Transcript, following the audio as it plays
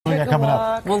got coming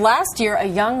up? Well, last year, a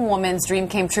young woman's dream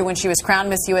came true when she was crowned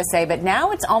Miss USA, but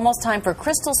now it's almost time for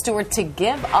Crystal Stewart to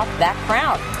give up that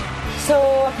crown.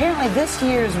 So apparently this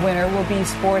year's winner will be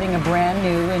sporting a brand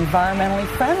new environmentally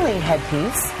friendly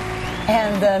headpiece.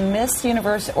 And the Miss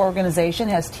Universe organization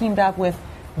has teamed up with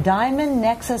Diamond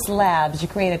Nexus Labs to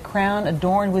create a crown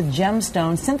adorned with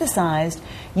gemstones synthesized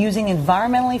using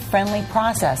environmentally friendly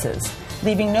processes,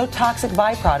 leaving no toxic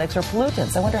byproducts or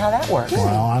pollutants. I wonder how that works.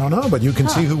 Well, I don't know, but you can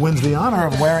see who wins the honor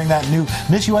of wearing that new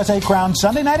Miss USA crown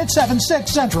Sunday night at 7, 6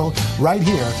 Central, right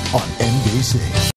here on NBC.